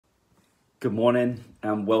Good morning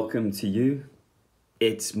and welcome to you.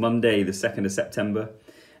 It's Monday, the 2nd of September,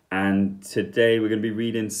 and today we're going to be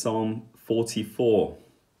reading Psalm 44.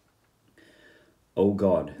 O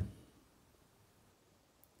God,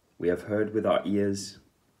 we have heard with our ears,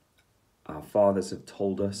 our fathers have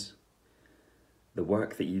told us, the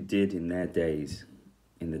work that you did in their days,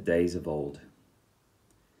 in the days of old.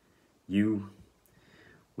 You,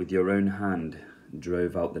 with your own hand,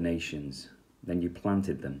 drove out the nations, then you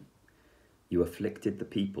planted them. You afflicted the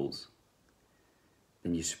peoples,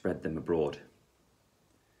 then you spread them abroad.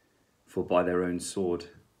 For by their own sword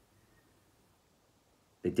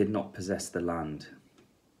they did not possess the land,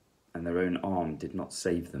 and their own arm did not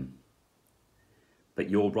save them. But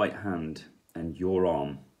your right hand and your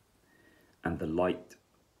arm and the light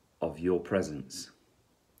of your presence,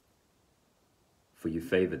 for you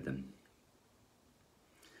favoured them.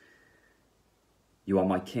 You are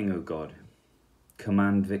my King, O God.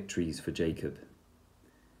 Command victories for Jacob.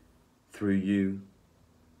 Through you,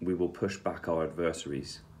 we will push back our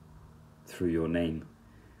adversaries. Through your name,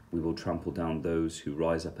 we will trample down those who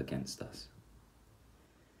rise up against us.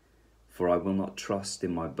 For I will not trust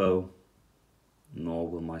in my bow, nor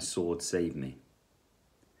will my sword save me.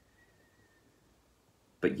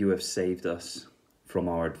 But you have saved us from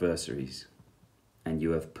our adversaries, and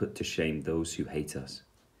you have put to shame those who hate us.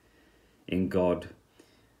 In God,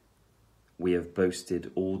 we have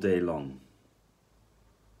boasted all day long,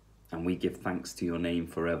 and we give thanks to your name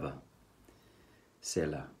forever.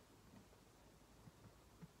 Selah.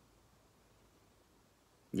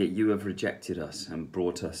 Yet you have rejected us and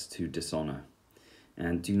brought us to dishonor,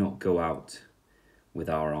 and do not go out with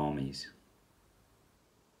our armies.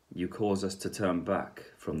 You cause us to turn back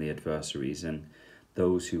from the adversaries, and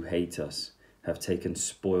those who hate us have taken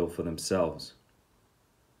spoil for themselves.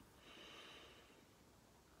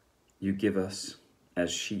 You give us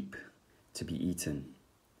as sheep to be eaten,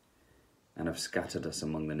 and have scattered us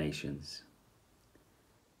among the nations.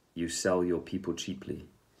 You sell your people cheaply,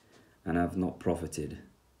 and have not profited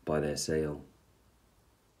by their sale.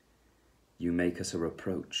 You make us a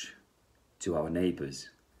reproach to our neighbours,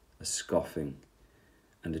 a scoffing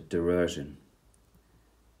and a derision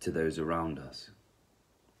to those around us.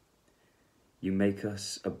 You make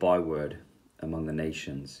us a byword among the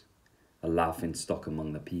nations, a laughing stock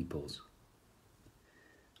among the peoples.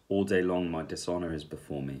 All day long my dishonour is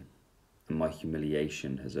before me, and my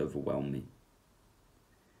humiliation has overwhelmed me.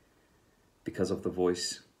 Because of the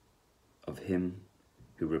voice of him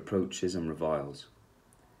who reproaches and reviles,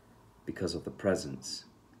 because of the presence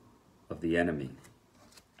of the enemy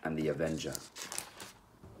and the avenger.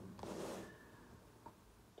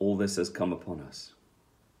 All this has come upon us,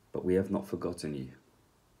 but we have not forgotten you.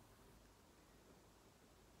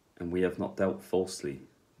 And we have not dealt falsely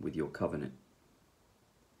with your covenant.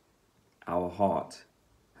 Our heart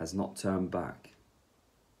has not turned back,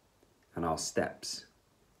 and our steps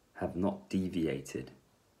have not deviated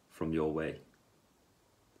from your way.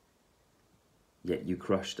 Yet you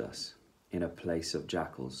crushed us in a place of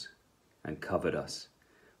jackals and covered us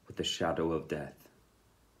with the shadow of death.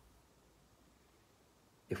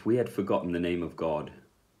 If we had forgotten the name of God,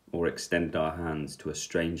 or extended our hands to a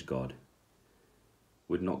strange God,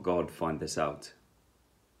 would not God find this out?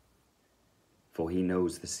 For he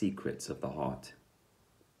knows the secrets of the heart.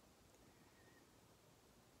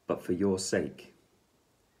 But for your sake,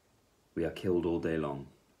 we are killed all day long.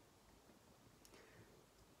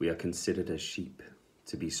 We are considered as sheep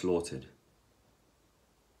to be slaughtered.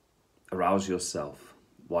 Arouse yourself.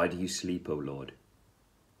 Why do you sleep, O Lord?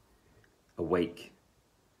 Awake.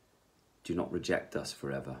 Do not reject us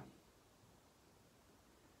forever.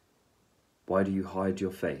 Why do you hide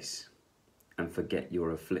your face and forget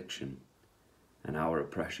your affliction and our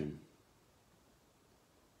oppression?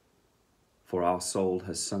 For our soul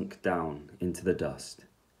has sunk down into the dust.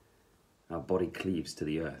 Our body cleaves to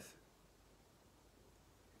the earth.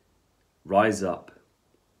 Rise up,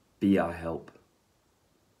 be our help,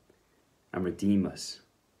 and redeem us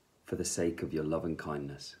for the sake of your loving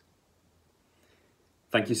kindness.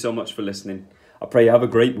 Thank you so much for listening. I pray you have a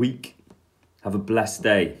great week. Have a blessed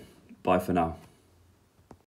day. Bye for now.